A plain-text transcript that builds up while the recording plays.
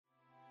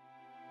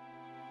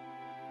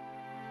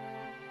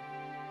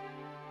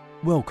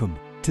Welcome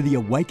to the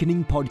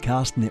Awakening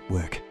Podcast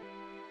Network.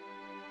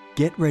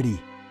 Get ready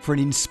for an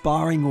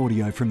inspiring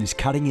audio from this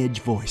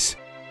cutting-edge voice.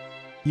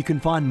 You can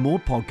find more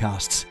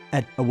podcasts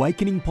at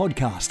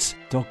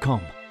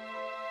awakeningpodcasts.com.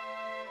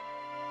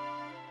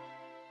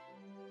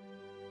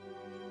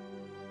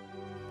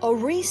 A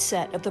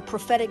reset of the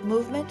prophetic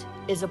movement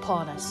is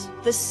upon us.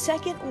 The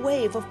second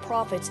wave of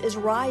prophets is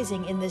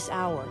rising in this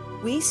hour.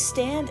 We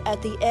stand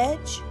at the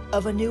edge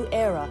of a new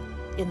era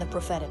in the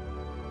prophetic.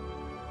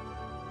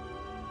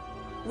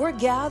 We're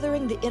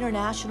gathering the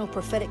international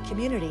prophetic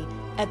community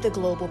at the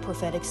Global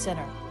Prophetic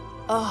Center,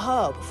 a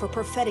hub for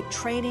prophetic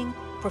training,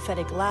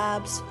 prophetic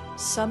labs,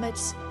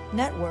 summits,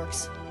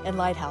 networks, and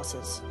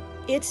lighthouses.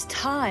 It's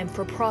time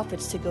for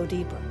prophets to go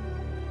deeper.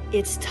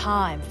 It's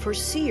time for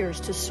seers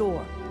to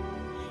soar.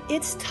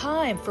 It's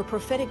time for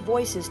prophetic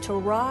voices to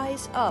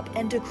rise up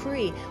and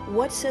decree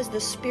what says the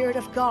Spirit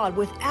of God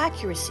with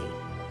accuracy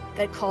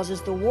that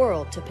causes the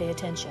world to pay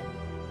attention.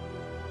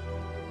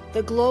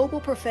 The Global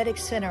Prophetic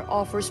Center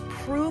offers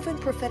proven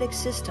prophetic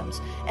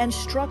systems and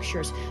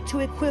structures to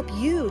equip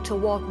you to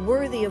walk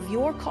worthy of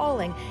your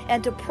calling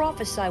and to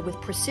prophesy with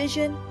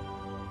precision,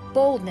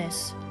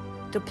 boldness,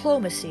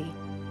 diplomacy,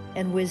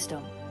 and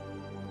wisdom.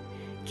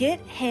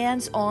 Get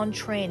hands-on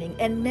training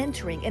and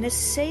mentoring in a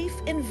safe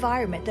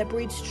environment that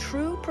breeds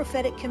true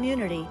prophetic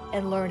community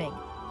and learning.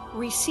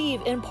 Receive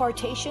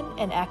impartation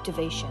and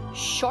activation.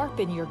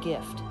 Sharpen your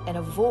gift and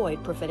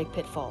avoid prophetic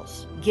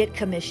pitfalls. Get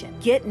commissioned.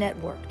 Get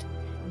networked.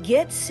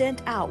 Get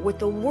sent out with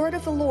the word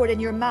of the Lord in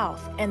your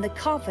mouth and the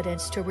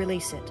confidence to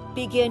release it.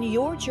 Begin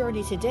your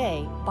journey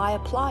today by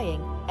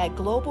applying at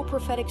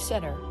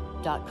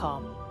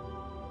globalpropheticcenter.com.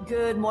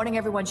 Good morning,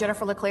 everyone.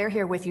 Jennifer LeClaire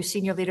here with you,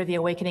 Senior Leader of the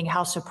Awakening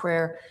House of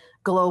Prayer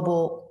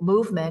Global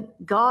Movement.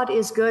 God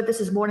is good.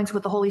 This is Mornings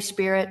with the Holy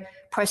Spirit,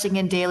 pressing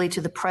in daily to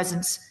the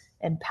presence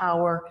and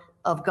power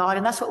of God.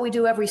 And that's what we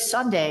do every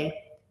Sunday,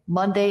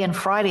 Monday and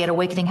Friday at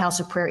Awakening House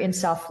of Prayer in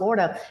South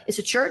Florida. It's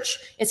a church.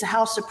 It's a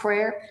house of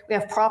prayer. We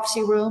have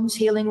prophecy rooms,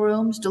 healing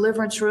rooms,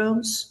 deliverance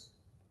rooms,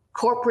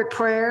 corporate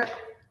prayer,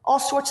 all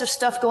sorts of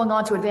stuff going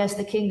on to advance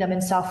the kingdom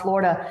in South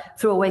Florida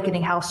through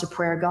Awakening House of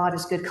Prayer. God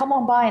is good. Come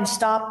on by and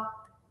stop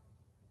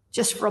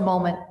just for a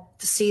moment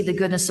to see the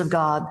goodness of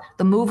God,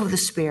 the move of the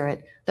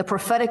Spirit, the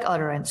prophetic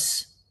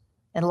utterance,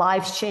 and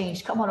lives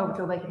changed. Come on over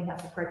to Awakening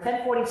House of Prayer,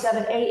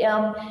 10:47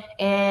 a.m.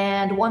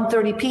 and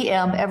 1:30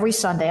 p.m. every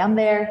Sunday. I'm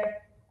there.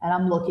 And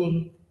I'm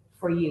looking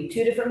for you.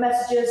 2 different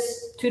messages,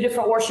 2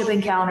 different worship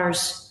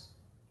encounters,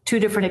 2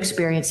 different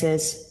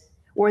experiences.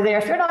 We're there.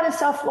 If you're not in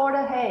South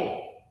Florida,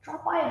 hey,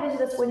 drop by and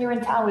visit us when you're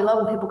in town. We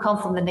love when people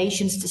come from the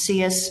nations to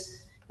see us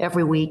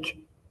every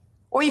week.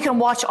 Or you can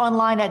watch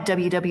online at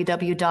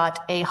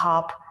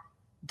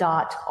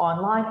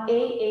www.ahop.online,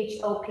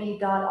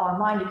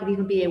 ahop.online. You can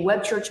even be a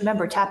web church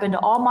member. Tap into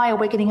all my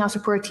Awakening House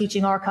of Prayer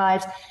teaching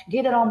archives.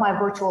 Get it on my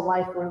virtual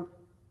life group.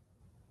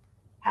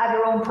 Have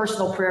your own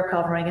personal prayer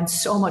covering and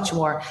so much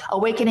more.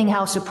 Awakening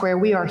House of Prayer,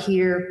 we are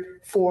here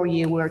for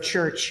you. We're a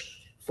church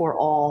for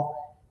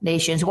all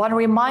nations. I want to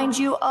remind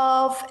you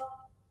of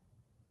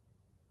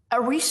a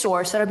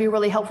resource that'll be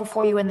really helpful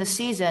for you in this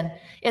season.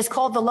 It's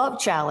called the Love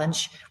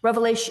Challenge.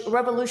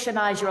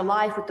 Revolutionize your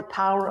life with the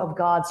power of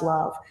God's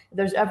love. If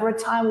there's ever a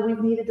time where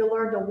we've needed to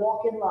learn to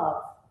walk in love,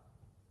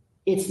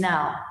 it's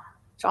now.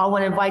 So I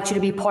want to invite you to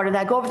be part of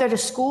that. Go over there to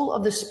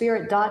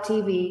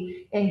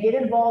schoolofthespirit.tv and get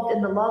involved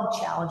in the Love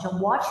Challenge and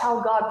watch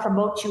how God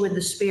promotes you in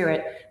the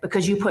Spirit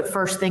because you put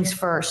first things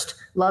first.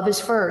 Love is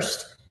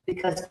first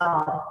because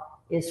God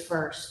is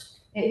first.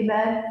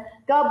 Amen.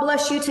 God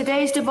bless you.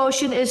 Today's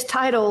devotion is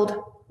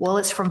titled, well,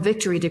 it's from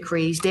Victory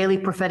Decrees, Daily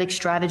Prophetic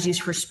Strategies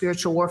for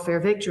Spiritual Warfare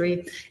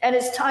Victory. And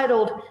it's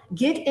titled,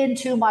 Get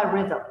Into My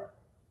Rhythm.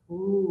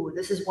 Ooh,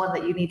 this is one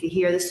that you need to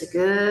hear. This is a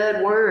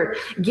good word.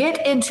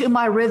 Get into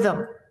my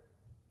rhythm.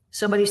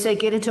 Somebody say,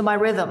 get into my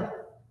rhythm.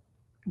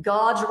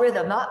 God's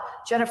rhythm, not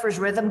Jennifer's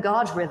rhythm,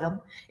 God's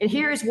rhythm. And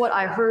here is what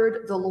I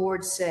heard the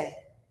Lord say.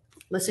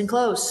 Listen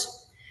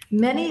close.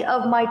 Many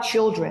of my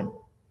children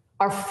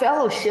are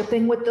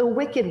fellowshipping with the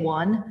wicked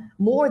one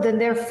more than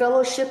they're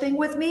fellowshipping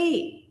with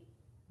me.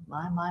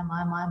 My.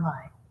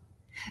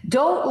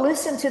 Don't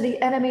listen to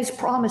the enemy's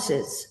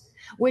promises,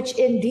 which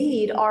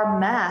indeed are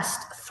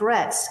masked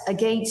threats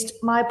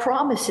against my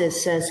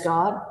promises, says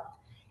God.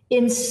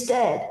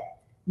 Instead,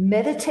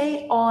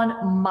 meditate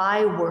on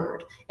my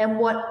word and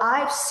what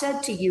I've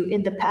said to you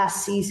in the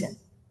past season.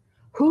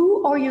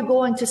 Who are you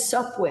going to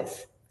sup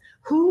with?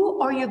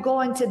 Who are you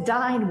going to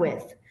dine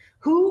with?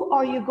 Who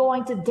are you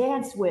going to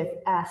dance with?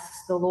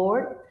 Asks the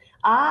Lord.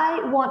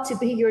 I want to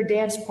be your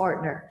dance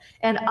partner,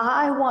 and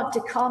I want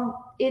you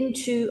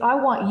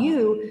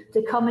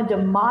to come into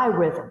my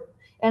rhythm,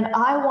 and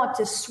I want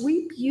to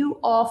sweep you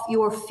off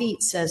your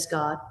feet, says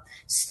God.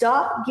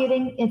 Stop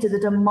getting into the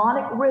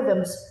demonic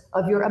rhythms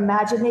of your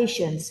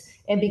imaginations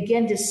and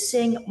begin to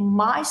sing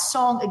my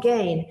song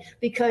again,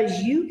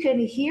 because you can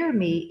hear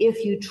me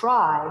if you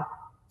try,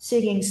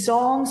 singing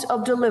songs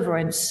of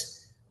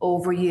deliverance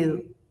over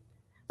you.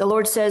 The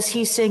Lord says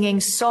he's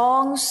singing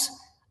songs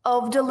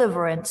of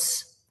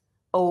deliverance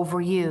over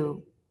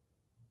you.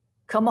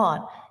 Come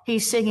on.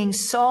 He's singing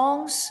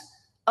songs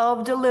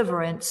of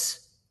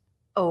deliverance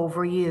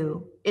over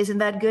you. Isn't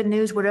that good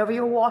news? Whatever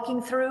you're walking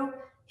through,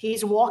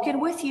 he's walking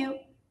with you.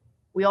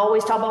 We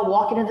always talk about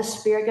walking in the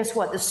Spirit. Guess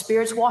what? The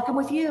Spirit's walking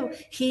with you.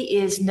 He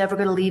is never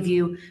going to leave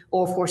you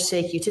or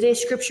forsake you.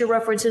 Today's scripture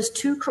references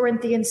 2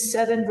 Corinthians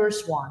 7,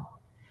 verse 1,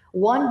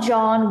 1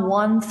 John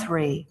 1,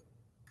 3,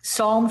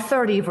 Psalm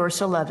 30, verse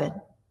 11.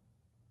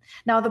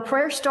 Now the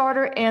prayer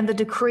starter and the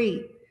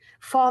decree.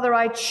 Father,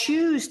 I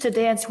choose to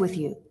dance with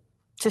you,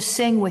 to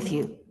sing with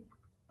you,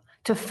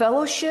 to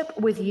fellowship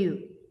with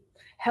you.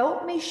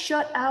 Help me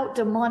shut out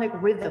demonic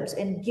rhythms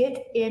and get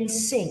in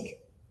sync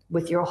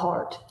with your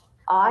heart.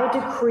 I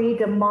decree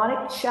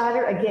demonic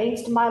chatter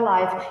against my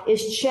life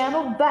is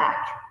channeled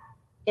back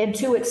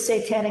into its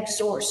satanic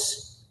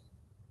source.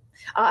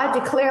 I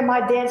declare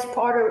my dance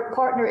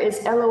partner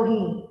is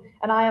Elohim,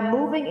 and I am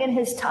moving in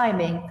his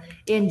timing.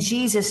 In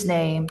Jesus'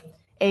 name,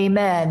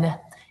 amen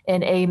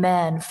and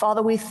amen.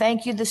 Father, we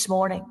thank you this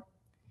morning.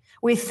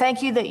 We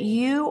thank you that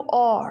you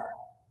are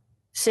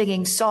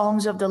singing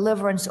songs of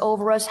deliverance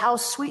over us. How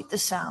sweet the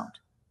sound.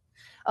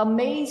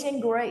 Amazing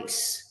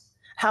grace.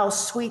 How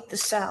sweet the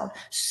sound.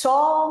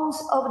 Songs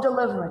of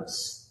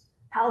deliverance.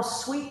 How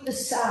sweet the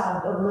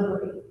sound of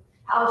liberty.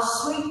 How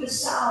sweet the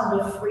sound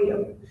of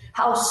freedom.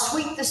 How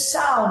sweet the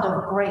sound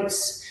of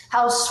grace.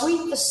 How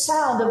sweet the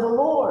sound of the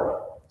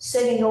Lord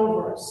singing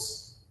over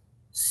us.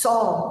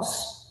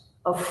 Songs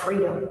of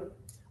freedom.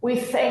 We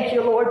thank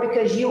you, Lord,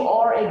 because you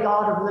are a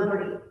God of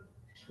liberty.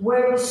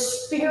 Where the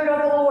Spirit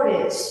of the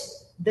Lord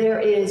is,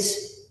 there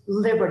is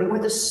liberty. Where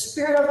the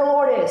Spirit of the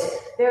Lord is,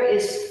 there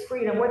is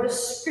freedom. Where the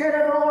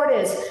Spirit of the Lord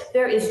is,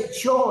 there is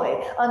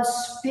joy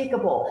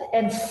unspeakable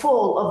and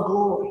full of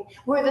glory.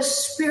 Where the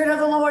Spirit of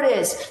the Lord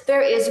is,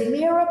 there is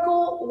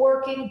miracle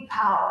working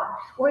power.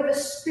 Where the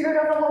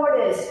Spirit of the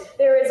Lord is,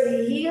 there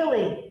is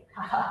healing.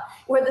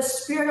 Where the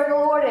Spirit of the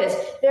Lord is,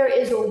 there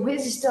is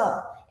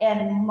wisdom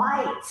and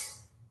might.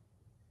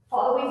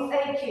 Father, we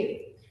thank you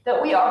that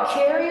we are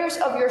carriers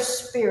of your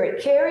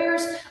Spirit,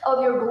 carriers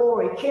of your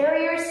glory,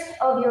 carriers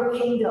of your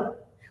kingdom.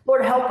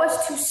 Lord, help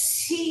us to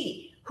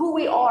see who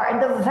we are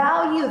and the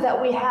value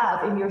that we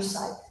have in your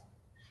sight.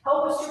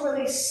 Help us to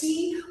really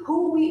see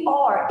who we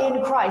are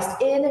in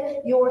Christ,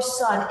 in your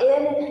Son,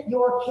 in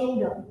your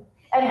kingdom,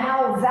 and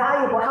how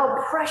valuable,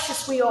 how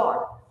precious we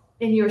are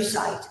in your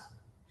sight.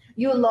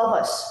 You love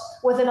us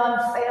with an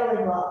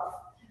unfailing love.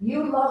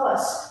 You love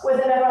us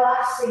with an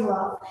everlasting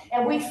love.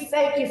 And we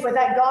thank you for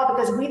that, God,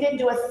 because we didn't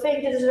do a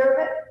thing to deserve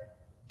it.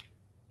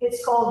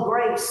 It's called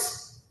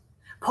grace.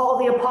 Paul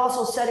the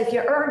Apostle said, if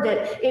you earned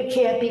it, it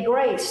can't be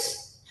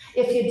grace.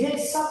 If you did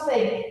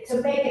something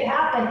to make it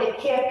happen, it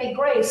can't be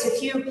grace.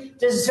 If you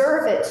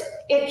deserve it,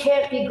 it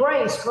can't be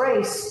grace.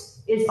 Grace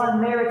is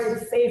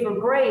unmerited favor.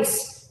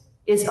 Grace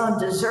is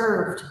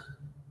undeserved.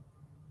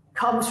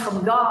 Comes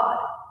from God,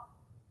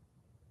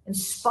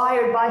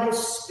 inspired by his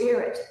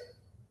Spirit.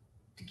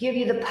 To give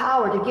you the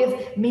power, to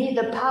give me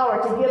the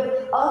power, to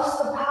give us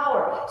the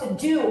power to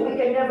do what we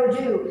can never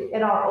do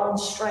in our own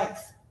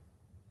strength.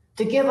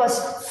 To give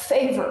us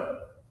favor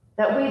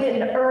that we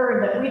didn't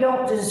earn, that we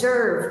don't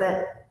deserve,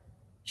 that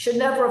should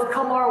never have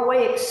come our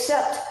way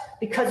except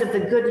because of the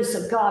goodness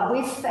of God.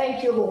 We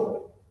thank you,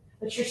 Lord,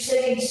 that you're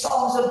singing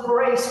songs of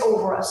grace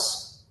over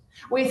us.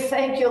 We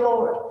thank you,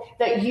 Lord,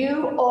 that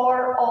you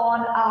are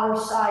on our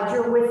side.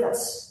 You're with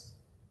us.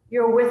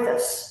 You're with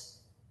us.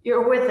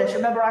 You're with us.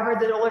 Remember, I heard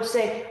the Lord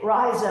say,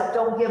 rise up,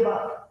 don't give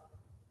up.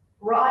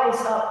 Rise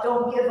up,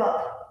 don't give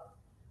up.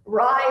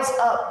 Rise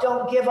up,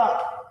 don't give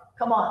up.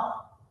 Come on.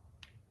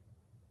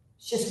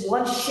 It's just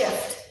one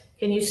shift.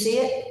 Can you see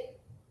it?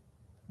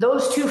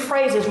 Those two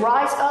phrases,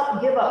 rise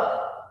up, give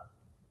up,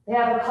 they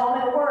have a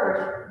common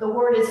word. The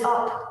word is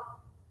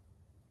up.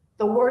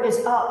 The word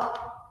is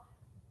up.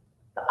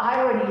 The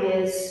irony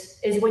is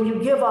when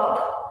you give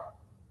up,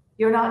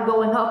 you're not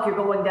going up, you're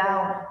going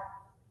down.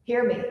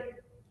 Hear me.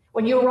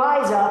 When you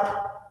rise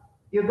up,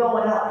 you're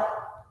going up.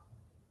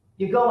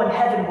 You're going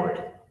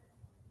heavenward.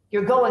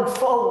 You're going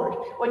forward.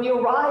 When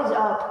you rise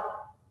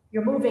up,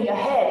 you're moving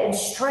ahead in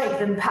strength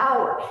and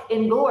power,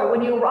 in glory.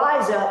 When you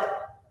rise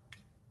up,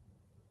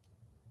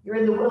 you're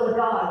in the will of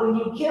God. When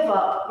you give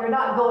up, you're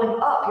not going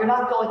up. You're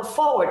not going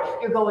forward.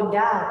 You're going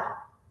down.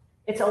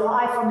 It's a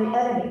lie from the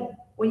enemy.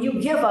 When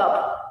you give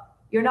up,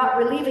 you're not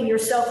relieving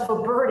yourself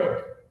of a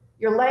burden.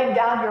 You're laying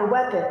down your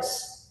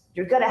weapons.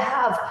 You're going to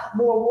have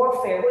more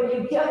warfare. When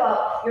you give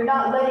up, you're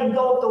not letting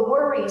go of the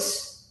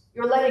worries.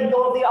 You're letting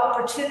go of the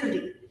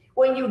opportunity.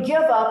 When you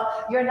give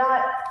up, you're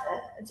not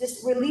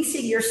just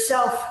releasing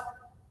yourself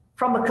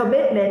from a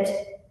commitment.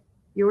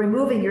 You're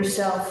removing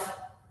yourself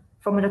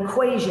from an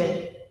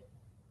equation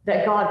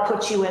that God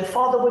puts you in.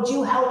 Father, would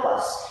you help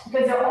us?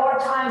 Because there are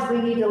times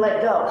we need to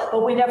let go,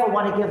 but we never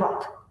want to give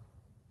up.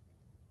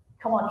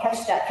 Come on,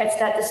 catch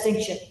that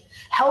distinction.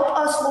 Help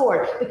us,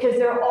 Lord, because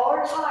there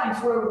are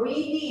times where we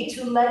need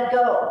to let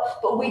go,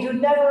 but we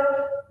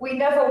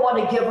never want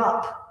to give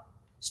up.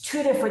 It's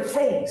two different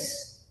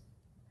things.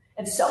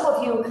 And some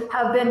of you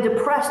have been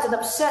depressed and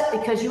upset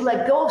because you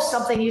let go of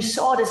something. You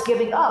saw it as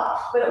giving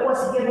up, but it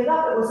wasn't giving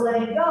up, it was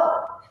letting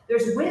go.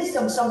 There's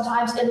wisdom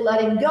sometimes in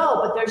letting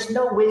go, but there's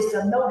no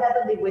wisdom, no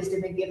heavenly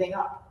wisdom in giving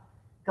up.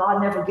 God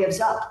never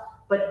gives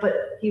up, but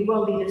he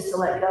will lead us to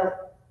let go.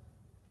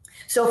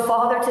 So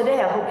Father,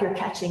 today, I hope you're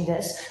catching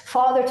this.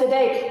 Father,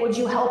 today, would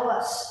you help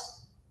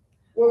us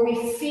where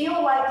we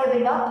feel like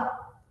giving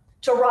up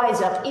to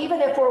rise up,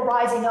 even if we're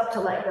rising up to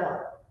let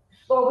go.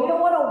 Lord, we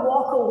don't want to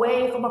walk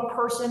away from a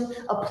person,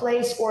 a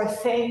place, or a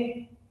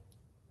thing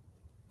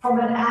from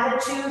an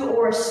attitude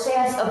or a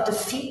stance of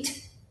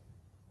defeat,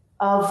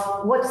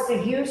 of what's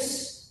the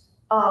use,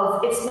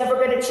 of it's never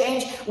going to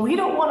change. We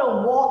don't want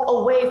to walk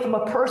away from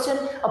a person,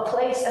 a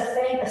place, a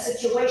thing, a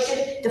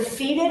situation,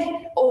 defeated,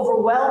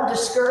 overwhelmed,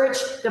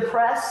 discouraged,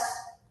 depressed.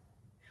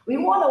 We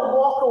want to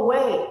walk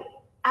away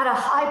at a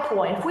high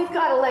point. If we've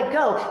got to let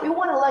go, we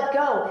want to let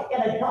go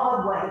in a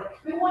God way.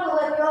 We want to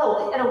let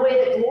go in a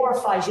way that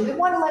glorifies you. We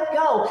want to let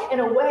go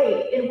in a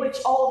way in which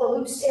all the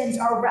loose ends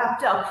are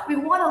wrapped up. We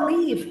want to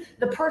leave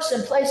the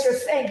person, place, or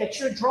thing that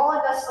you're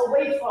drawing us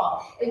away from,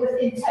 and with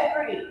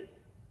integrity,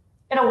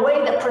 in a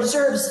way that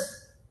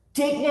preserves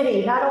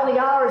dignity, not only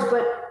ours,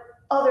 but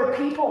other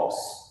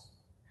people's.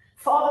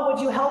 Father,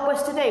 would you help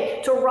us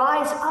today to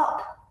rise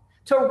up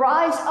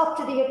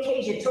to the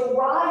occasion, to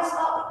rise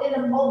up in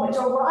a moment,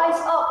 to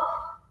rise up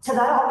to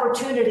that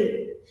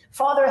opportunity.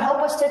 Father, help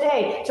us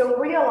today to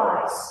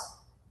realize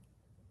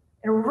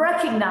and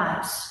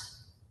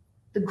recognize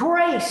the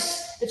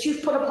grace that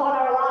you've put upon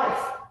our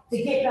life to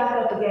get back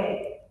up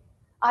again.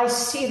 I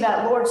see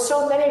that, Lord.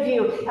 So many of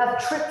you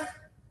have tripped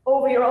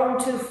over your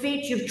own 2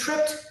 feet. You've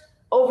tripped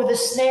over the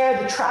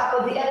snare, the trap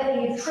of the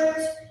enemy. You've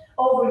tripped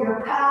over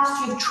your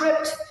past. You've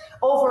tripped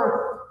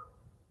over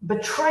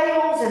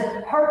betrayals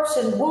and hurts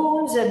and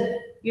wounds, and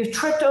you've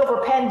tripped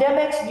over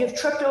pandemics, you've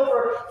tripped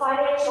over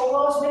financial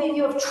woes. Many of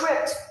you have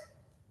tripped.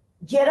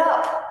 Get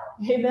up.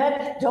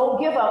 Amen. Don't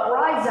give up.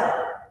 Rise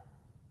up.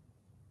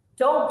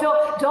 Don't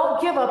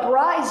give up.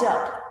 Rise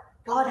up.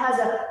 God has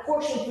a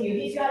portion for you.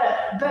 He's got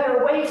a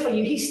better way for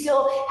you. He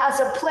still has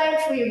a plan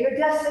for you. Your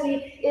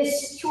destiny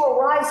is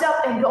secure. Rise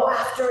up and go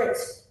after it.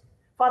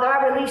 Father,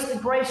 I release the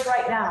grace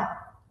right now.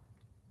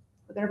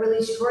 We're going to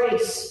release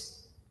grace.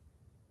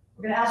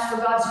 We're going to ask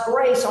for God's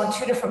grace on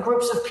 2 different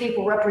groups of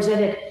people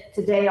represented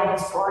today on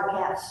this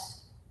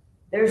broadcast.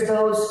 There's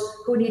those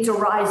who need to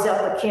rise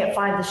up but can't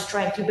find the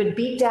strength. You've been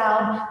beat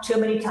down too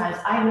many times.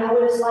 I know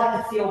what it's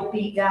like to feel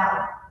beat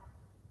down.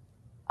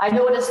 I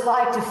know what it's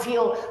like to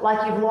feel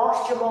like you've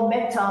lost your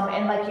momentum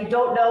and like you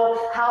don't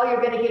know how you're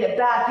going to get it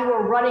back. You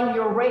are running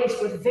your race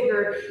with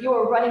vigor. You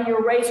are running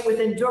your race with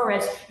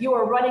endurance. You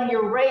are running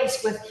your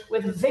race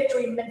with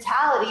victory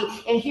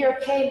mentality. And here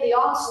came the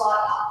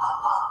onslaught.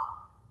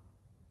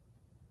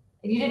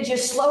 And you didn't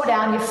just slow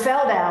down, you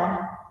fell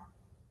down.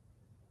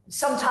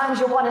 Sometimes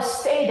you want to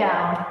stay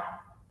down.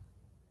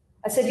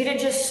 I said you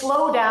didn't just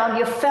slow down,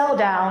 you fell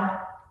down.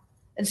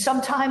 And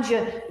sometimes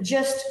you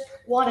just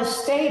want to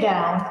stay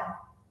down.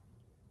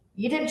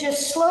 You didn't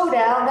just slow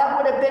down, that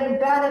would have been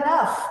bad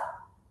enough.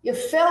 You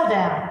fell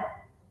down.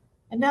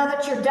 And now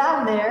that you're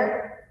down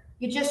there,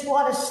 you just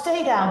want to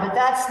stay down, but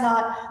that's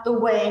not the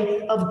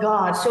way of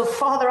God. So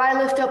Father,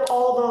 I lift up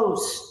all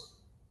those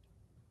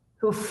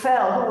who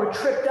fell, who were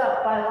tripped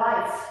up by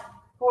life,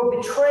 who were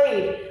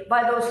betrayed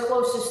by those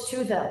closest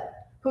to them,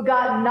 who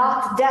got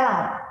knocked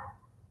down.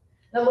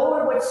 The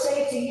Lord would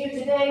say to you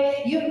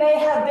today, you may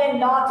have been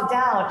knocked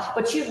down,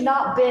 but you've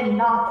not been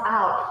knocked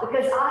out,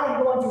 because I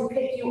am going to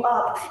pick you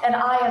up and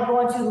I am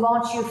going to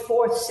launch you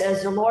forth,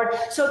 says the Lord.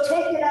 So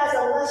take it as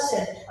a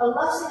lesson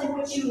in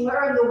which you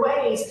learn the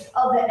ways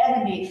of the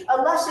enemy, a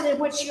lesson in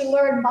which you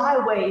learn my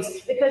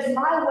ways, because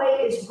my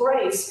way is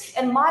grace,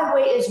 and my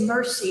way is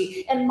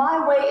mercy, and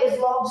my way is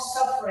long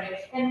suffering,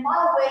 and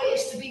my way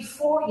is to be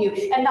for you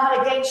and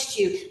not against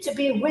you, to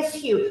be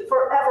with you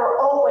forever,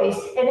 always,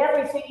 in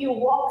everything you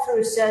walk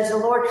through, says the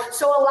Lord.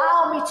 So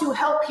allow me to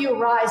help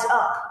you rise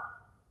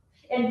up.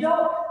 And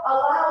don't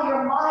allow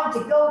your mind to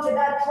go to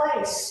that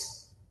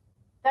place,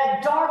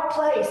 that dark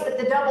place that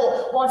the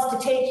devil wants to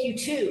take you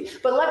to.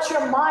 But let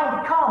your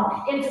mind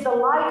come into the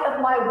light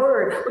of my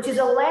word, which is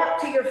a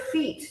lamp to your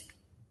feet,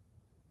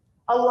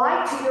 a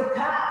light to your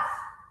path,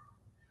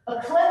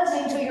 a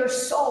cleansing to your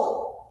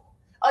soul,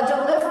 a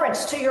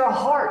deliverance to your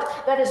heart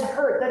that is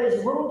hurt, that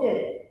is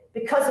wounded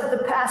because of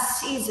the past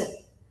season.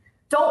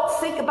 Don't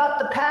think about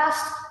the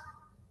past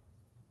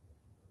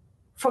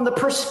from the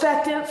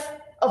perspective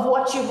of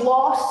what you've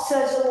lost,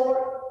 says the Lord.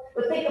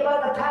 But think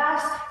about the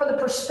past from the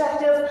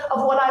perspective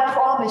of what I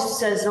promised,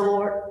 says the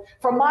Lord.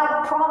 For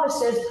my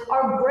promises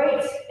are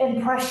great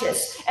and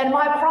precious, and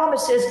my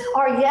promises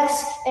are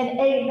yes and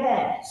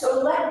amen.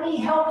 So let me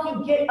help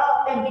you get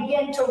up and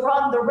begin to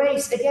run the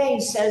race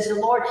again, says the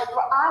Lord.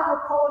 For I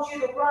will cause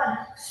you to run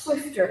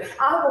swifter.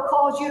 I will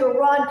cause you to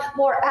run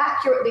more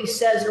accurately,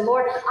 says the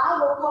Lord. I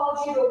will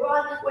cause you to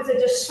run with a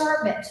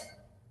discernment.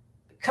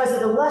 Because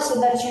of the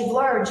lesson that you've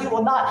learned, you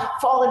will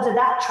not fall into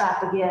that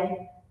trap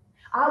again.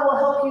 I will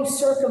help you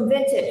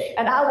circumvent it,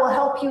 and I will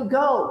help you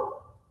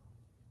go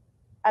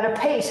at a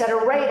pace, at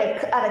a rate,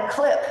 at a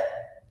clip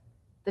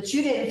that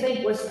you didn't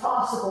think was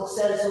possible,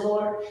 says the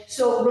Lord.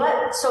 So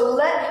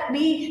let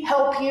me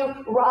help you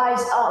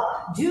rise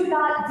up. Do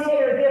not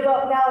dare give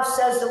up now,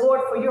 says the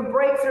Lord, for your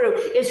breakthrough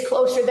is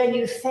closer than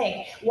you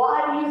think.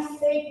 Why do you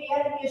think the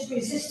enemy is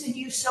resisting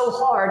you so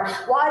hard?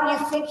 Why do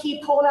you think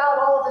he pulled out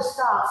all the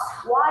stops?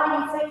 Why do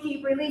you think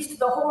he released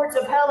the hordes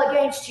of hell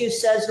against you,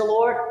 says the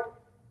Lord?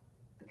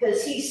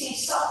 Because he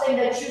sees something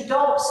that you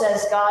don't,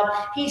 says God.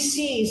 He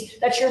sees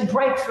that your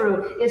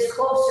breakthrough is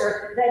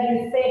closer than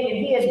you think, and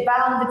he is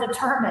bound and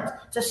determined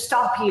to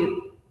stop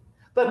you.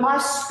 But my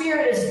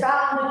spirit is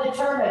bound and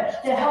determined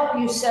to help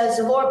you, says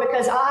the Lord,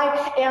 because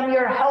I am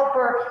your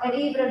helper and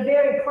even a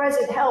very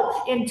present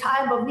help in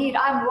time of need.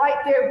 I'm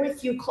right there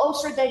with you,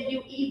 closer than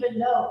you even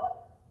know.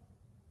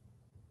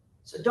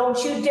 So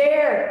don't you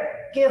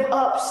dare give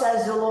up,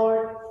 says the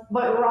Lord,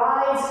 but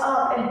rise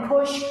up and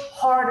push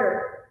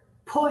harder,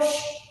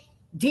 push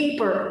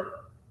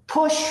deeper,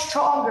 push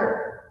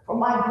stronger, for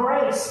my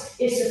grace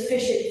is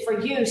sufficient for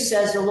you,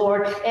 says the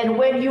Lord. And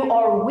when you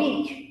are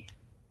weak,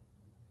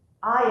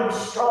 I am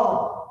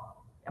strong,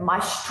 and my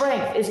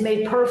strength is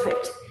made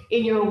perfect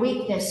in your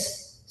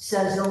weakness,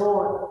 says the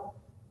Lord.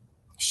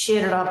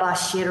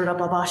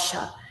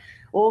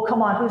 Oh,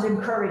 come on, who's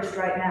encouraged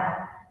right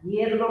now?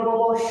 Who's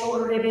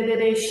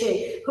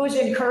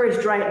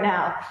encouraged right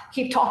now?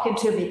 Keep talking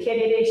to me. I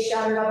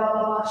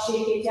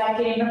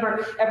can't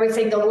remember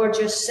everything the Lord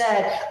just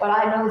said, but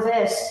I know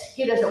this.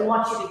 He doesn't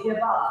want you to give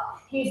up.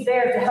 He's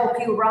there to help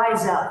you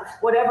rise up.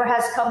 Whatever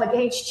has come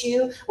against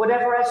you,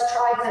 whatever has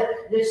tried to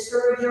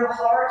discourage your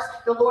heart,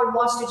 the Lord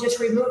wants to just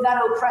remove that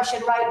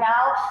oppression right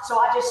now. So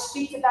I just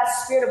speak to that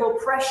spirit of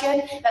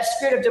oppression, that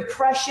spirit of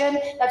depression,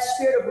 that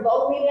spirit of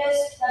loneliness,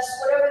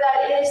 that's whatever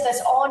that is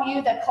that's on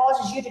you that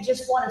causes you to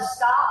just want to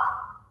stop.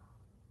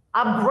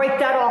 I break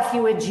that off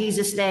you in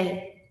Jesus'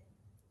 name.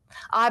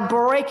 I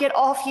break it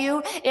off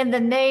you in the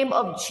name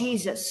of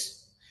Jesus.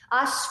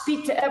 I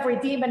speak to every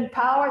demon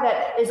power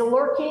that is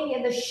lurking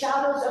in the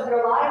shadows of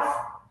your life,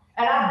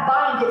 and I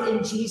bind it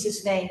in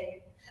Jesus' name.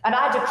 And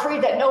I decree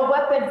that no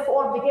weapon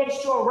formed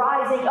against your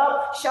rising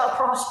up shall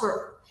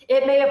prosper.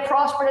 It may have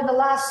prospered in the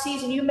last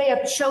season. You may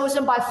have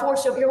chosen by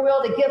force of your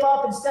will to give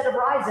up instead of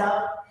rise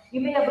up. You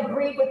may have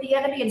agreed with the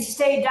enemy and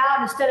stayed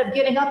down instead of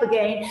getting up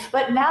again.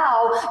 But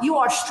now you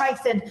are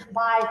strengthened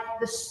by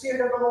the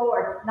Spirit of the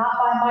Lord, not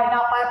by might,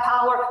 not by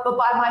power, but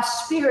by my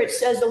Spirit,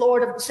 says the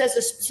Lord.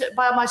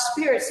 By my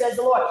Spirit, says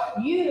the Lord.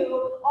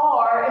 You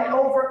are an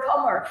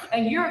overcomer,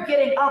 and you're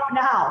getting up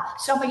now.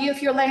 Some of you,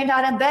 if you're laying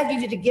down in bed, you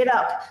need to get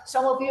up.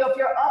 Some of you, if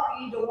you're up,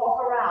 you need to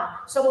walk around.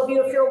 Some of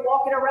you, if you're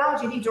walking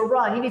around, you need to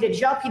run. You need to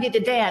jump. You need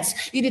to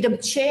dance. You need to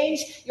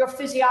change your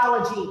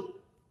physiology.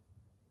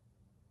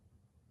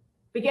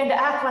 Begin to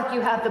act like you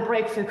have the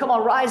breakthrough. Come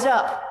on, rise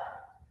up.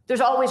 There's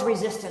always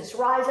resistance.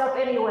 Rise up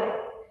anyway.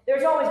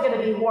 There's always going to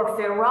be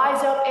warfare.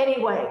 Rise up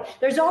anyway.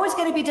 There's always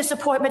going to be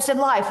disappointments in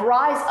life.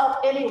 Rise up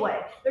anyway.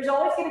 There's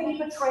always going to be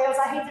betrayals.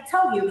 I hate to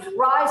tell you,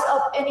 rise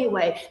up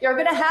anyway. You're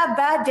going to have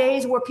bad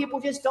days where people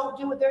just don't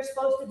do what they're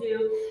supposed to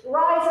do.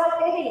 Rise up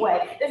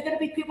anyway. There's going to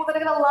be people that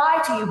are going to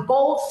lie to you,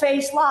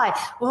 bold-faced lie.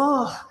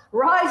 Oh,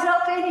 rise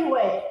up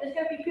anyway. There's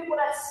going to be people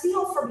that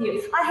steal from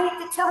you. I hate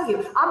to tell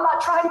you, I'm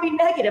not trying to be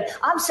negative.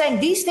 I'm saying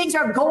these things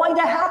are going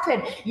to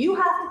happen. You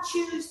have to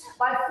choose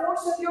by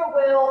force of your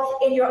will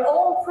in your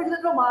own pretty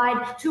little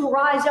mind to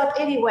rise up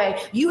anyway.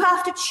 You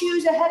have to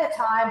choose ahead of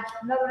time,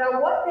 no matter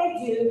what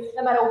they do,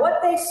 no matter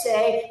what they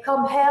say,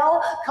 come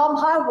hell, come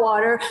high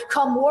water,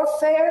 come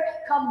warfare,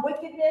 come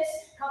wickedness,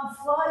 come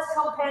floods,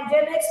 come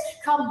pandemics,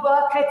 come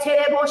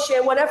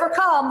whatever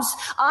comes,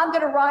 I'm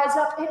going to rise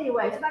up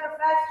anyway. As a matter of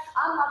fact,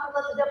 I'm not going to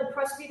let the devil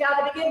press me down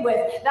to begin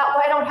with. That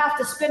way I don't have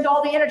to spend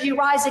all the energy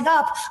rising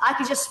up. I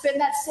can just spend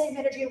that same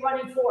energy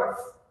running forth.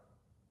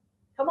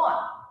 Come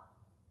on.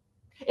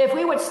 If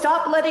we would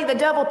stop letting the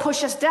devil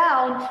push us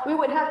down, we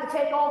wouldn't have to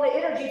take all the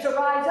energy to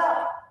rise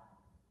up.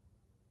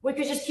 We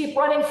could just keep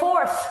running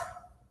forth.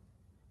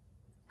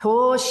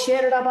 Thank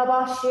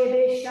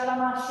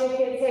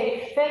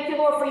you,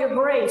 Lord, for your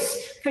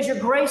grace, because your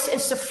grace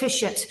is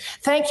sufficient.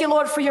 Thank you,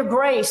 Lord, for your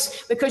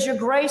grace, because your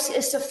grace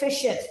is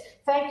sufficient.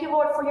 Thank you,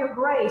 Lord, for your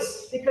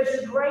grace, because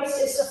your grace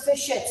is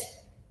sufficient.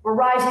 We're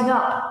rising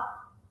up.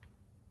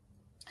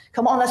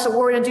 Come on, that's a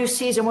word in due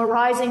season. We're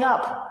rising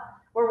up.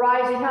 We're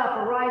rising up.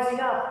 We're rising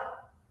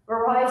up.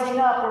 We're rising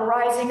up. We're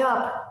rising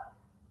up.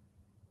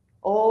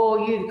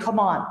 Oh, you, come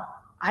on.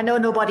 I know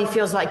nobody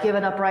feels like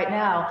giving up right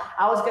now.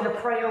 I was going to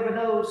pray over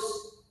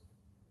those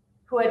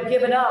who had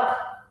given up,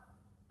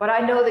 but I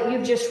know that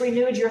you've just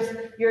renewed your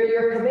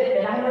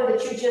commitment. I know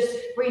that you just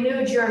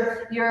renewed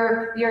your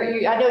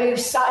I know you've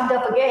signed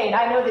up again.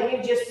 I know that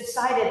you just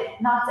decided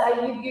not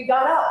to, you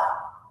got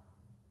up.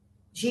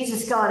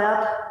 Jesus got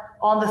up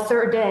on the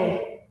third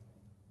day.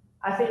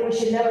 I think we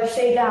should never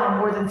stay down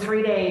more than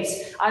 3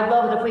 days. I'd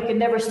love it if we could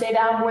never stay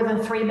down more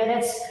than 3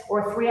 minutes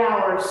or 3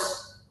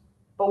 hours.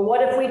 But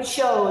what if we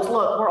chose,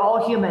 look, we're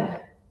all human.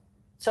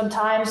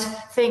 Sometimes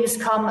things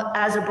come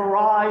as a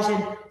barrage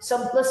and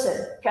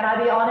listen, can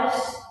I be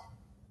honest?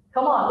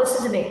 Come on,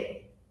 listen to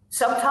me.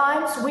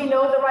 Sometimes we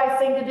know the right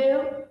thing to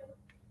do.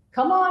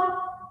 Come on.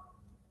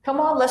 Come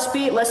on,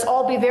 let's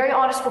all be very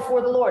honest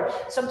before the Lord.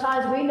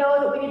 Sometimes we know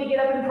that we need to get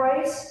up and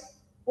praise,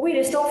 but we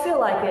just don't feel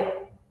like it.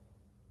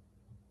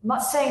 I'm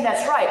not saying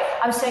that's right.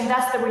 I'm saying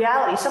that's the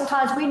reality.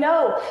 Sometimes we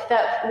know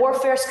that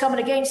warfare is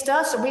coming against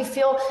us and we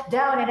feel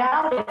down and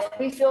out and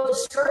we feel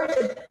discouraged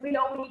and we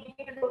know we need to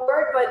get into the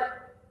Word,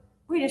 but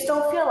we just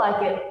don't feel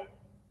like it.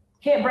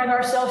 Can't bring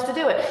ourselves to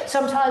do it.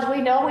 Sometimes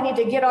we know we need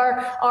to get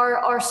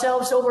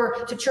ourselves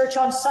over to church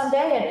on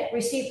Sunday and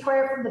receive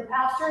prayer from the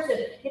pastors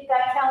and get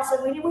that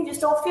counseling we need. We just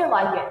don't feel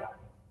like it.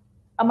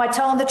 Am I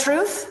telling the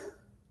truth?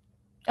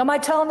 Am I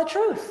telling the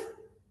truth?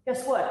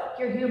 Guess what?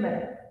 You're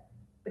human.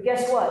 But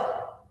guess what?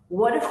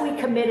 What if we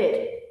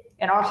committed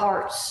in our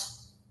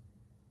hearts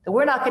that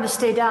we're not going to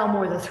stay down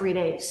more than 3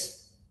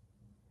 days?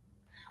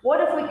 What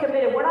if we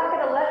committed, we're not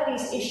going to let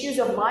these issues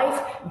of life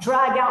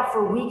drag out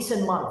for weeks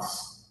and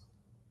months?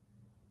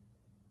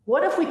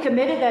 What if we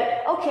committed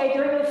that, okay,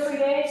 during those 3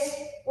 days,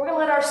 we're going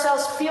to let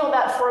ourselves feel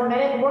that for a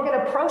minute, and we're going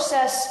to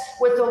process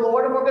with the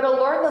Lord, and we're going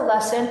to learn the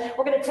lesson.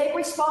 We're going to take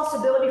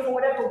responsibility for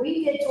whatever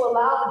we did to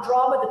allow the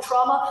drama, the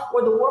trauma,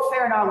 or the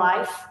warfare in our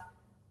life.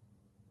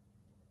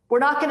 We're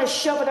not going to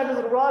shove it under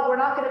the rug. We're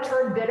not going to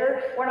turn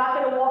bitter. We're not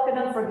going to walk in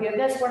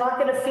unforgiveness. We're not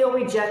going to feel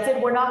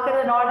rejected. We're not going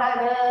to do all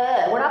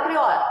that. What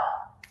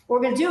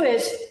we're going to do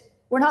is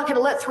we're not going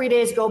to let 3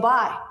 days go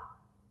by.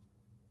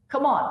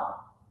 Come on.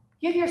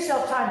 Give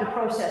yourself time to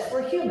process.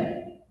 We're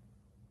human.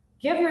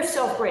 Give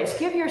yourself grace.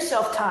 Give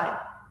yourself time.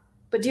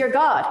 But dear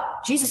God,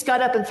 Jesus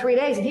got up in 3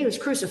 days and he was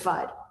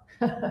crucified.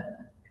 Come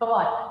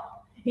on.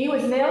 He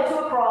was nailed to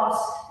a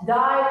cross,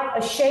 died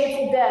a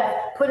shameful death,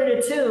 put in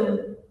a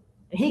tomb,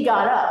 and he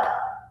got up.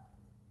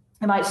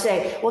 You might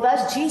say, well,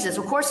 that's Jesus.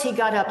 Of course he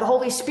got up. The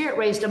Holy Spirit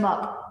raised him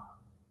up.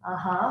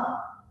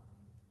 Well,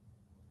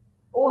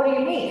 what do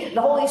you mean?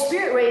 The Holy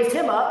Spirit raised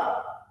him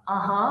up.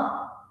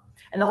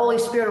 And the Holy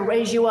Spirit will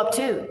raise you up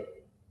too.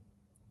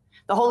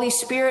 The Holy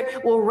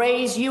Spirit will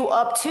raise you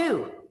up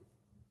too.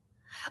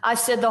 I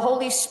said the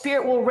Holy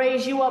Spirit will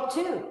raise you up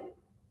too.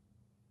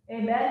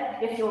 Amen.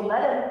 If you'll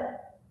let him.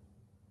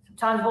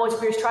 Sometimes the Holy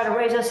Spirit's trying to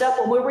raise us up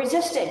when we're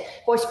resisting.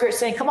 The Holy Spirit's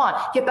saying, come on,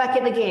 get back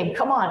in the game.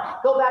 Come on,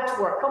 go back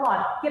to work. Come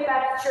on, get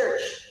back to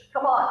church.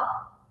 Come on.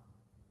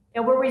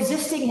 And we're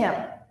resisting him.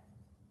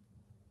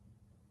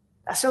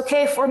 That's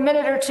okay for a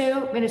minute or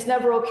two. I mean, it's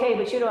never okay,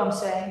 but you know what I'm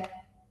saying.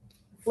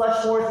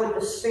 Flesh wars with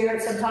the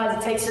Spirit. Sometimes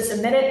it takes us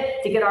a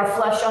minute to get our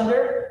flesh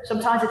under.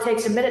 Sometimes it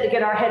takes a minute to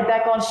get our head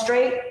back on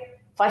straight.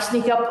 If I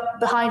sneak up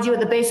behind you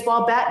with a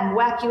baseball bat and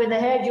whack you in the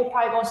head, you're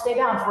probably going to stay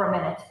down for a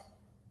minute.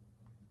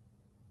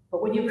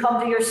 But when you come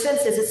to your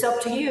senses, it's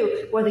up to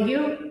you whether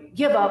you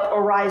give up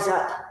or rise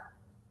up.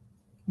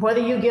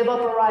 Whether you give up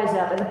or rise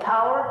up. And the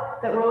power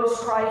that rose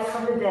Christ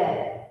from the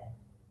dead.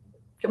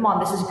 Come on,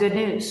 this is good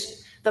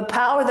news. The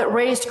power that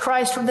raised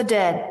Christ from the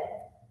dead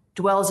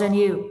dwells in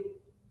you.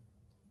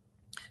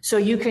 So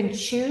you can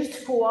choose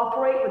to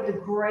cooperate with the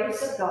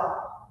grace of God,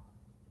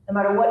 no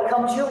matter what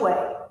comes your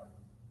way.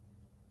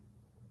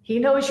 He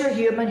knows you're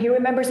human. He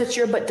remembers that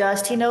you're but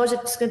dust. He knows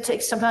it's going to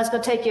take, sometimes it's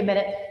going to take you a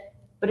minute,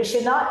 but it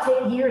should not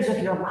take years of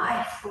your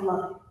life,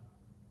 beloved.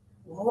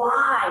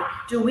 Why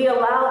do we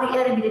allow the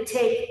enemy to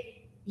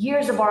take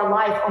years of our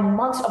life or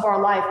months of our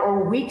life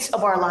or weeks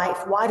of our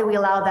life? Why do we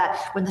allow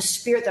that when the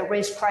Spirit that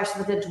raised Christ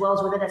from the dead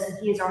dwells within us and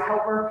he is our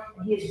helper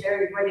and he is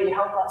very ready to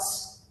help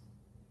us?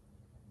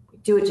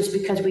 Do it just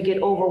because we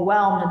get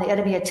overwhelmed and the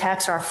enemy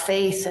attacks our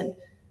faith, and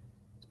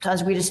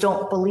sometimes we just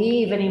don't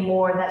believe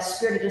anymore and that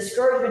spirit of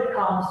discouragement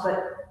comes.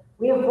 But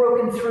we have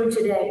broken through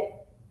today.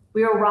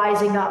 We are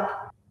rising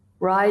up.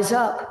 Rise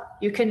up.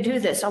 You can do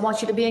this. I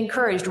want you to be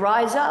encouraged.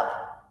 Rise up.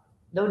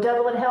 No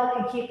devil in hell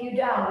can keep you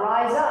down.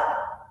 Rise up.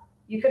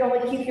 You can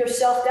only keep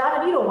yourself down,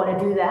 and you don't want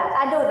to do that.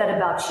 I know that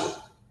about you.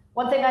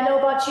 One thing I know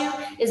about you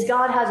is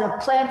God has a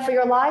plan for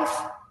your life,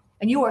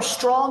 and you are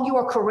strong. You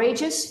are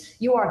courageous.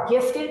 You are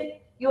gifted.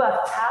 You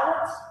have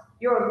talent.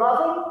 You're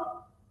loving.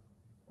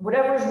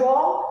 Whatever is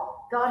wrong,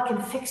 God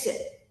can fix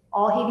it.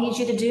 All he needs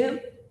you to do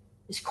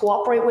is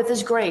cooperate with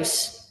his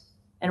grace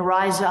and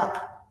rise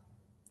up.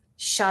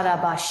 Come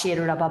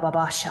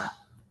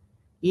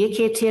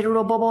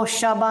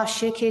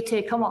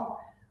on.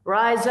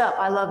 Rise up.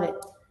 I love it.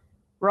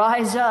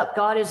 Rise up.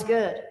 God is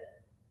good.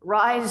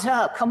 Rise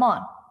up. Come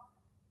on.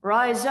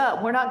 Rise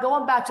up. We're not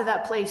going back to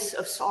that place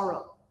of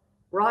sorrow.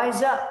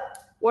 Rise up.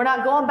 We're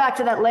not going back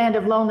to that land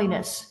of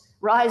loneliness.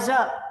 Rise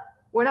up.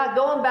 We're not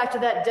going back to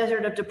that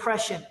desert of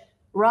depression.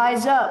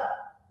 Rise up.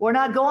 We're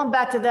not going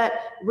back to that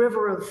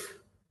river of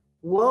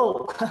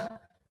woe.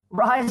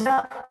 Rise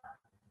up.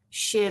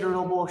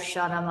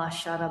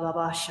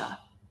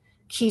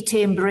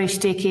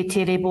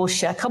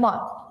 Come on.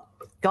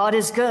 God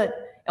is good.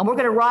 And we're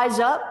going to rise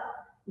up.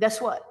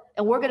 Guess what?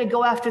 And we're going to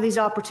go after these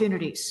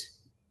opportunities.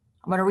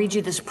 I'm going to read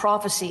you this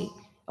prophecy,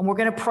 and we're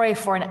going to pray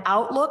for an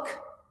outlook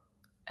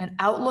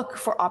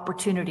for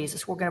opportunities.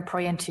 That's what we're going to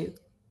pray into.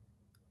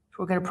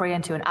 We're going to pray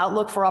into an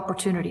outlook for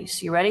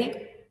opportunities. You ready?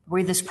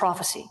 Read this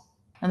prophecy.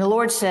 And the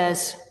Lord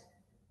says,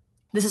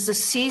 This is a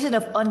season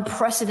of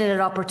unprecedented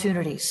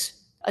opportunities,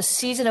 a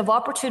season of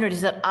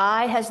opportunities that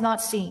eye has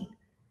not seen,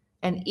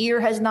 and ear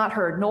has not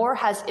heard, nor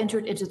has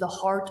entered into the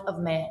heart of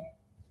man.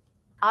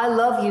 I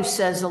love you,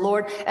 says the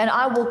Lord, and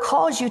I will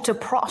cause you to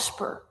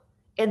prosper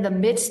in the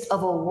midst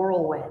of a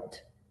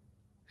whirlwind.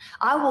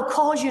 I will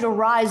cause you to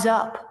rise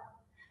up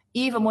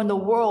even when the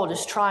world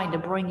is trying to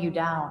bring you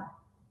down.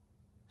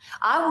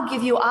 I will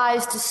give you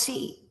eyes to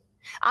see.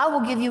 I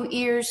will give you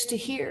ears to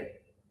hear.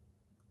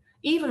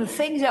 Even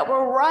things that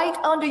were right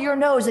under your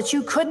nose that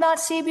you could not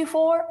see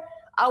before,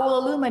 I will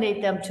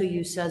illuminate them to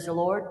you, says the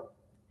Lord.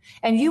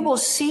 And you will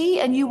see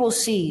and you will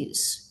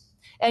seize.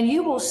 And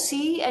you will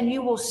see and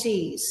you will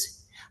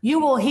seize. You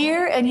will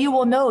hear and you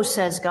will know,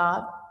 says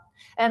God.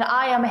 And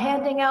I am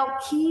handing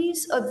out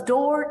keys of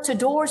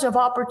doors of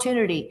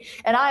opportunity.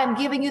 And I am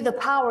giving you the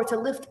power to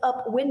lift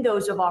up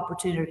windows of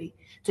opportunity,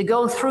 to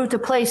go through to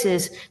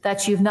places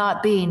that you've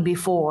not been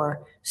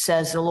before,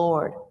 says the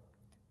Lord.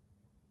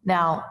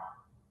 Now,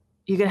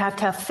 you're going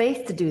to have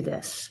faith to do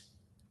this.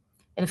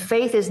 And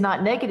faith is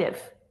not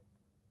negative.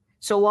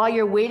 So while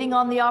you're waiting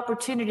on the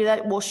opportunity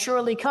that will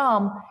surely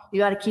come, you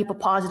got to keep a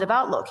positive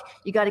outlook.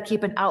 You got to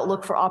keep an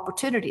outlook for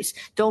opportunities.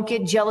 Don't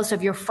get jealous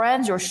of your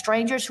friends or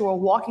strangers who are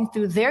walking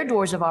through their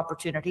doors of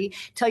opportunity.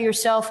 Tell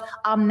yourself,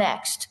 I'm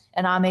next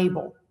and I'm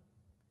able.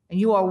 And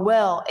you are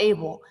well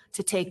able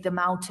to take the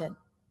mountain.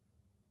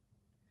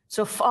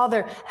 So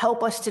Father,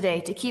 help us today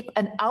to keep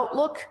an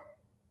outlook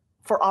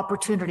for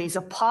opportunities,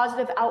 a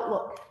positive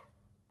outlook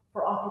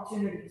for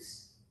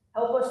opportunities.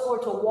 Help us,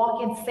 Lord, to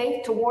walk in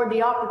faith toward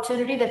the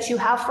opportunity that you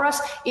have for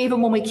us,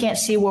 even when we can't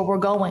see where we're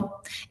going,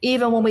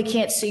 even when we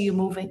can't see you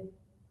moving.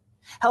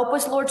 Help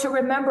us, Lord, to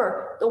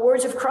remember the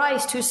words of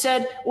Christ who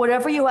said,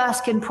 whatever you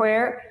ask in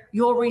prayer,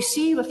 you'll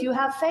receive if you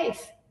have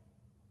faith.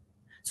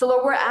 So,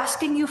 Lord, we're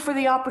asking you for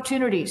the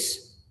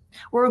opportunities.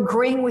 We're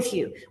agreeing with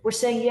you. We're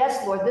saying,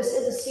 yes, Lord, this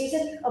is a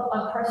season of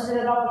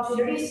unprecedented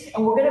opportunities,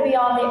 and we're going to be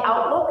on the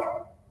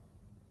outlook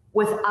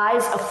with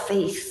eyes of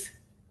faith,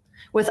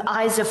 with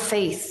eyes of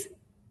faith.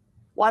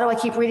 Why do I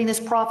keep reading this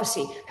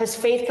prophecy? Because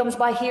faith comes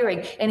by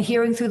hearing, and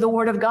hearing through the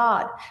word of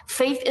God.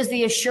 Faith is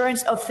the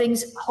assurance of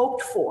things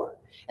hoped for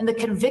and the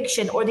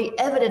conviction or the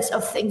evidence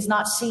of things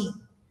not seen.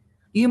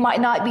 You might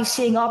not be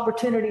seeing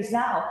opportunities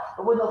now,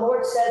 but when the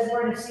Lord says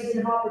we're in a season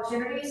of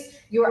opportunities,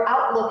 your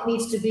outlook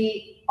needs to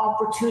be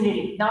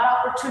opportunity, not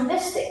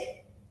opportunistic,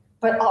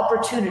 but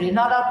opportunity,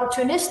 not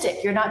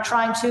opportunistic. You're not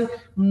trying to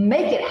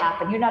make it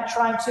happen. You're not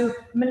trying to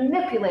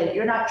manipulate it.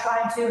 You're not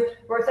trying to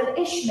birth an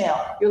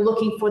Ishmael. You're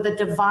looking for the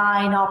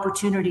divine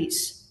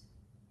opportunities.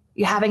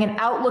 You're having an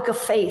outlook of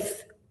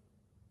faith.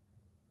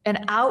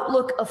 An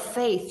outlook of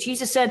faith.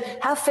 Jesus said,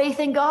 have faith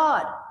in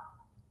God.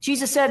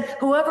 Jesus said,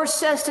 whoever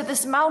says to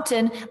this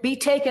mountain, be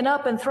taken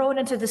up and thrown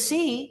into the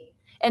sea,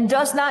 and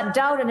does not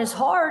doubt in his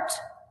heart,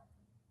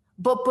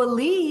 but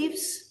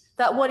believes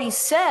that what he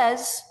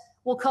says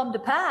will come to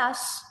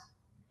pass,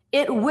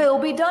 it will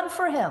be done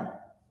for him.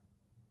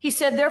 He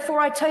said, therefore,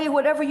 I tell you,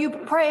 whatever you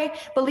pray,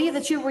 believe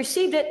that you've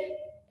received it,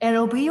 and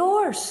it'll be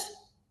yours.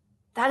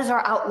 That is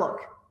our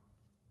outlook.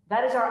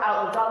 That is our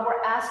outlook. God,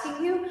 we're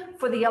asking you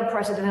for the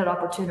unprecedented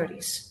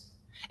opportunities.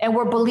 And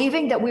we're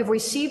believing that we've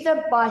received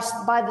them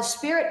by the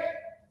Spirit,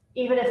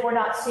 even if we're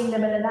not seeing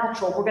them in the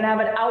natural. We're going to have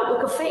an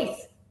outlook of faith.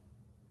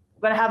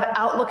 We're going to have an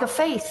outlook of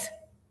faith.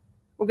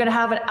 We're going to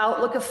have an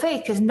outlook of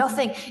faith because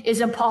nothing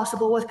is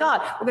impossible with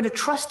God. We're going to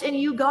trust in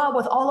you, God,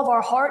 with all of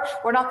our heart.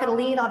 We're not going to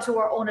lean onto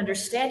our own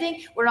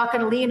understanding. We're not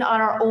going to lean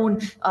on our own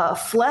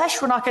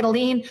flesh. We're not going to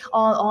lean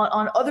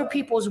on other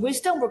people's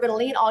wisdom. We're going to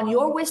lean on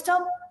your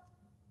wisdom.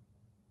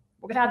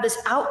 We're going to have this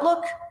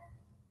outlook,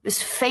 this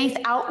faith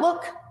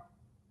outlook,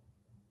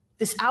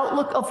 this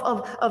outlook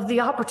of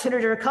the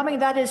opportunity that are coming.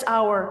 That is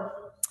our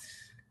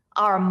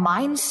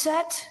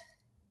mindset.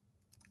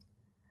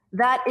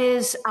 That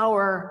is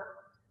our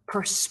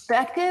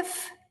perspective.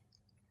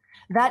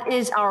 That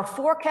is our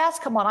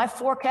forecast. Come on, I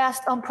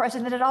forecast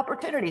unprecedented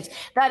opportunities.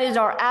 That is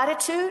our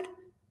attitude.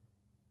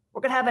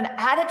 We're going to have an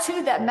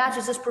attitude that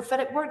matches this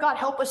prophetic word. God,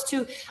 help us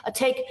to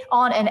take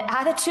on an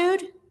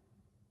attitude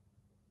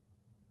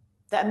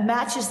that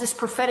matches this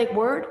prophetic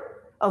word,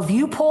 a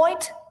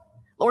viewpoint.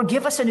 Lord,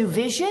 give us a new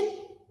vision.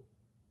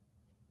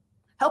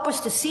 Help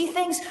us to see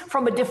things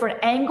from a different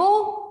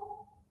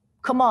angle.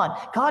 Come on.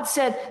 God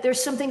said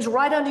there's some things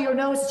right under your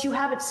nose that you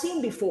haven't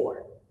seen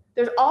before.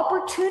 There's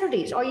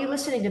opportunities. Are you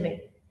listening to me?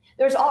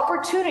 There's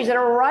opportunities that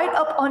are right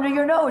up under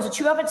your nose that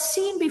you haven't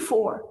seen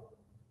before.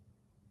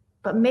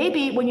 But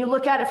maybe when you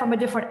look at it from a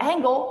different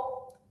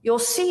angle, you'll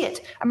see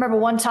it. I remember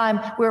one time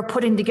we were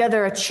putting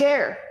together a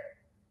chair.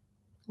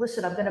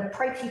 Listen, I'm going to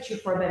pray teach you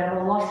for a minute. I'm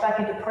going to launch back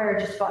into prayer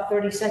in just about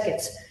 30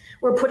 seconds.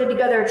 We're putting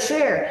together a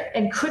chair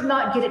and could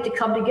not get it to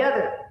come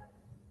together.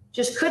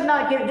 Just could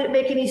not get it. Didn't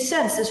make any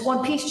sense. This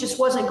one piece just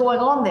wasn't going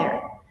on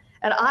there.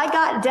 And I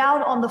got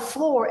down on the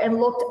floor and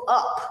looked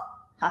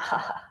up.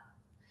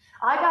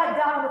 I got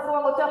down on the floor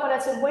and looked up and I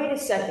said, wait a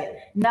second.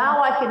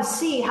 Now I can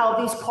see how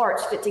these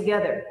parts fit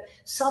together.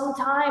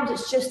 Sometimes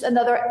it's just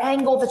another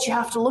angle that you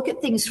have to look at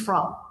things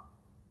from.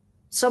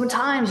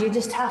 Sometimes you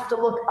just have to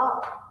look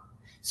up.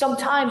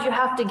 Sometimes you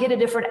have to get a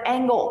different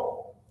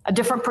angle, a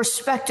different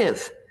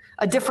perspective,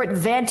 a different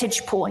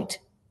vantage point.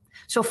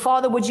 So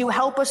Father, would you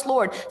help us,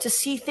 Lord, to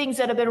see things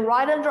that have been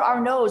right under our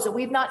nose that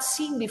we've not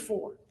seen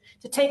before,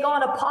 to take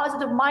on a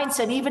positive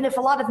mindset, even if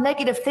a lot of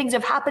negative things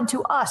have happened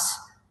to us,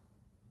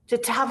 to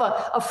have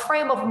a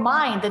frame of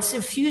mind that's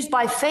infused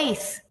by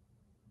faith,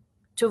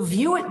 to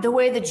view it the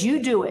way that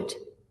you do it,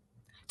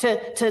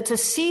 to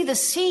see the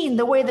scene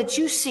the way that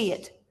you see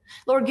it.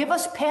 Lord, give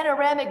us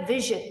panoramic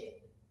vision.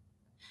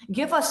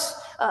 Give us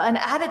an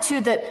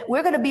attitude that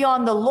we're going to be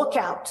on the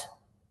lookout,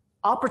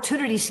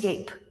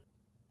 opportunityscape.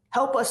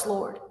 Help us,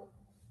 Lord,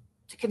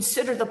 to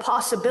consider the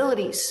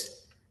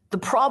possibilities, the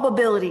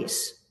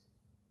probabilities,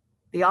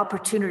 the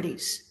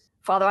opportunities.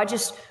 Father, I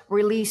just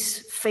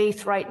release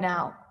faith right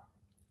now.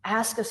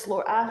 Ask us,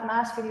 Lord, I'm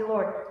asking you,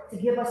 Lord, to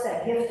give us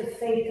that gift of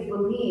faith to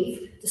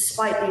believe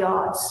despite the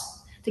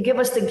odds, to give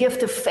us the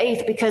gift of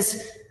faith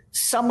because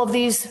some of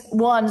these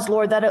ones,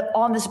 Lord, that are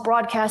on this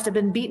broadcast have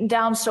been beaten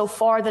down so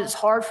far that it's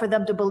hard for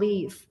them to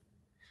believe.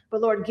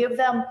 But Lord, give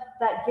them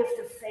that gift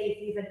of faith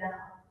even now,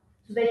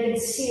 so they can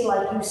see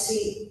like you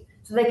see,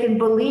 so they can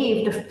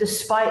believe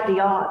despite the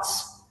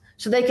odds,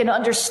 so they can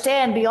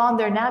understand beyond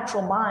their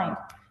natural mind.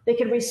 They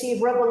can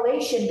receive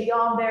revelation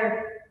beyond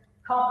their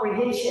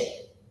comprehension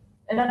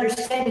and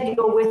understanding to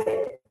go with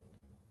it.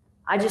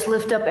 I just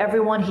lift up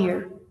everyone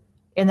here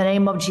in the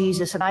name of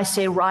Jesus, and I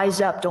say, rise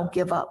up, don't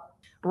give up.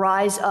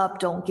 Rise up,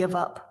 don't give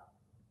up.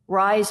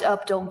 Rise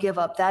up, don't give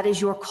up. That is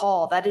your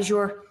call. That is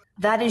your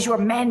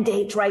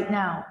mandate right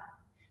now.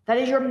 That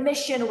is your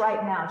mission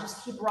right now.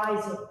 Just keep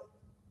rising.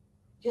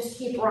 Just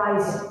keep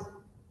rising.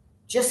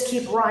 Just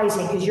keep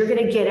rising, because you're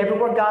going to get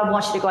everywhere God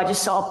wants you to go. I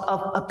just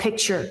saw a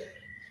picture.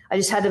 I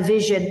just had a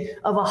vision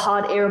of a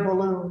hot air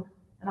balloon.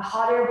 And a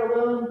hot air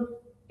balloon,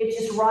 it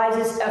just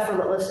rises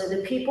effortlessly.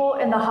 The people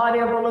in the hot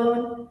air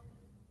balloon,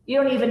 you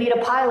don't even need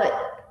a pilot.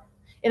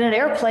 In an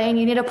airplane,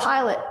 you need a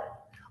pilot.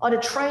 On a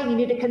train, you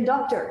need a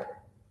conductor.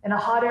 In a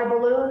hot air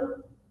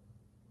balloon,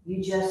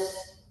 you just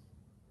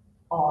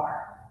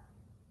are.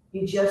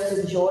 You just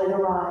enjoy the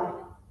ride.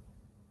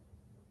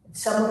 And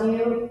some of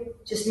you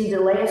just need to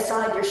lay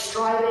aside your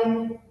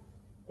striving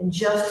and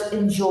just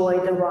enjoy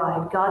the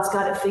ride. God's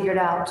got it figured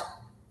out.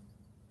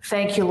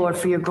 Thank you, Lord,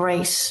 for your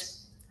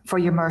grace, for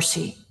your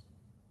mercy.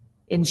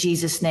 In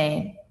Jesus'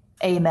 name,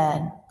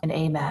 amen and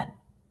amen.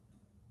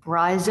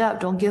 Rise up,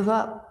 don't give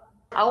up.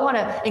 I want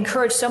to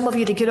encourage some of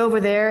you to get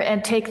over there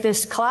and take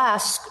this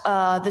class,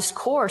 this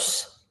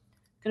course.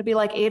 It's going to be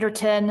like 8 or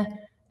 10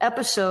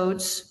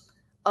 episodes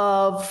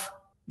of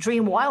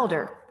Dream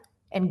Wilder,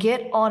 and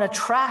get on a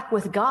track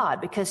with God,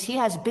 because he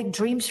has big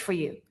dreams for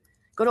you.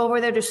 Go over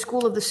there to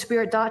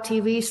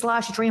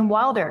schoolofthespirit.tv/Dream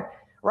Wilder.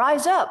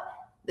 Rise up.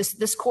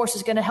 This course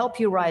is going to help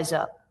you rise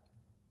up.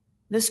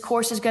 This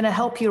course is going to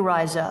help you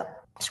rise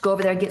up. Just go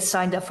over there and get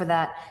signed up for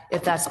that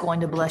if that's going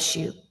to bless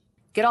you.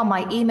 Get on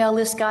my email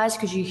list, guys,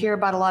 because you hear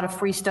about a lot of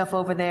free stuff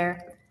over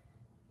there.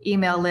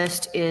 Email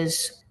list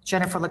is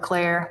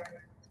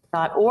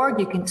jenniferleclaire.org.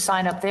 You can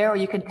sign up there, or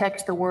you can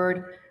text the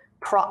word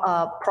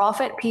prophet,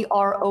 PROPHET,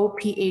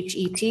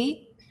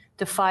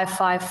 to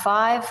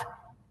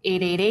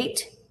 555-888.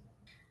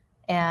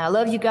 And I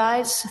love you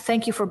guys.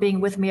 Thank you for being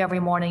with me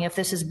every morning. If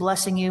this is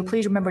blessing you,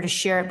 please remember to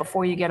share it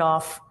before you get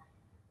off.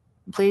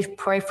 Please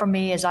pray for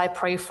me as I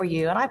pray for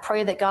you. And I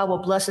pray that God will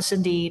bless us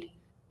indeed,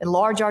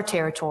 enlarge our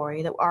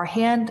territory,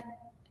 that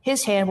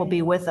his hand will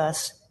be with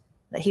us,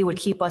 that he would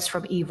keep us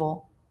from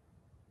evil,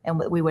 and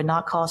that we would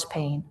not cause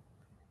pain.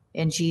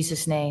 In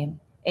Jesus'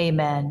 name,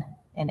 amen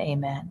and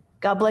amen.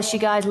 God bless you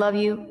guys. Love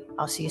you.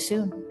 I'll see you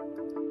soon.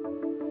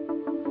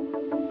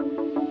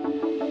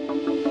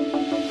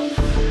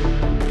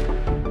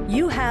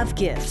 You have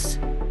gifts.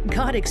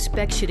 God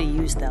expects you to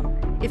use them.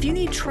 If you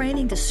need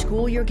training to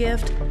school your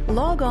gift,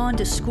 log on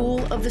to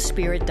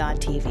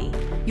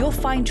schoolofthespirit.tv. You'll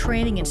find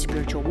training in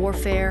spiritual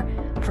warfare,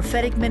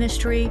 prophetic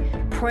ministry,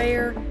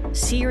 prayer,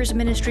 seers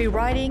ministry,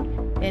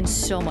 writing, and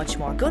so much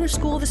more. Go to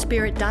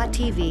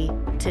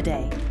schoolofthespirit.tv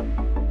today.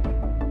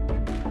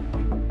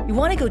 You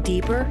want to go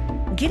deeper?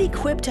 Get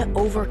equipped to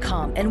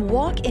overcome and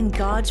walk in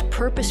God's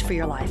purpose for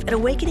your life at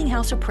Awakening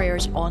House of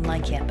Prayer's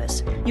online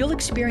campus. You'll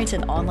experience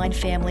an online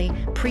family,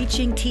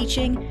 preaching,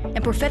 teaching,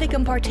 and prophetic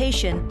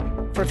impartation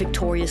for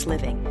victorious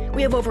living.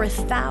 We have over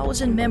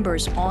 1,000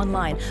 members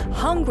online,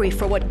 hungry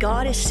for what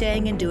God is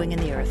saying and doing in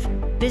the earth.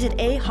 Visit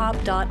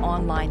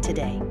ahop.online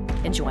today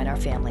and join our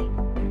family.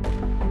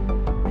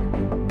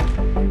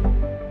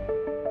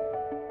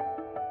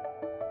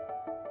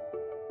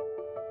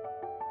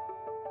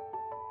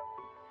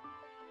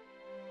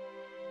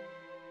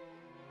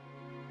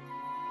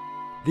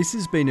 This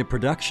has been a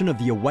production of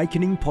the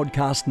Awakening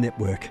Podcast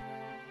Network.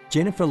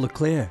 Jennifer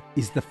LeClaire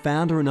is the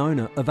founder and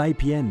owner of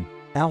APN.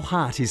 Our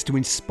heart is to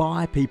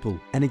inspire people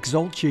and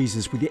exalt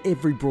Jesus with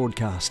every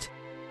broadcast.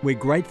 We're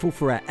grateful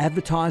for our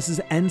advertisers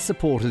and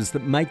supporters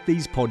that make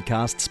these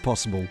podcasts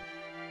possible.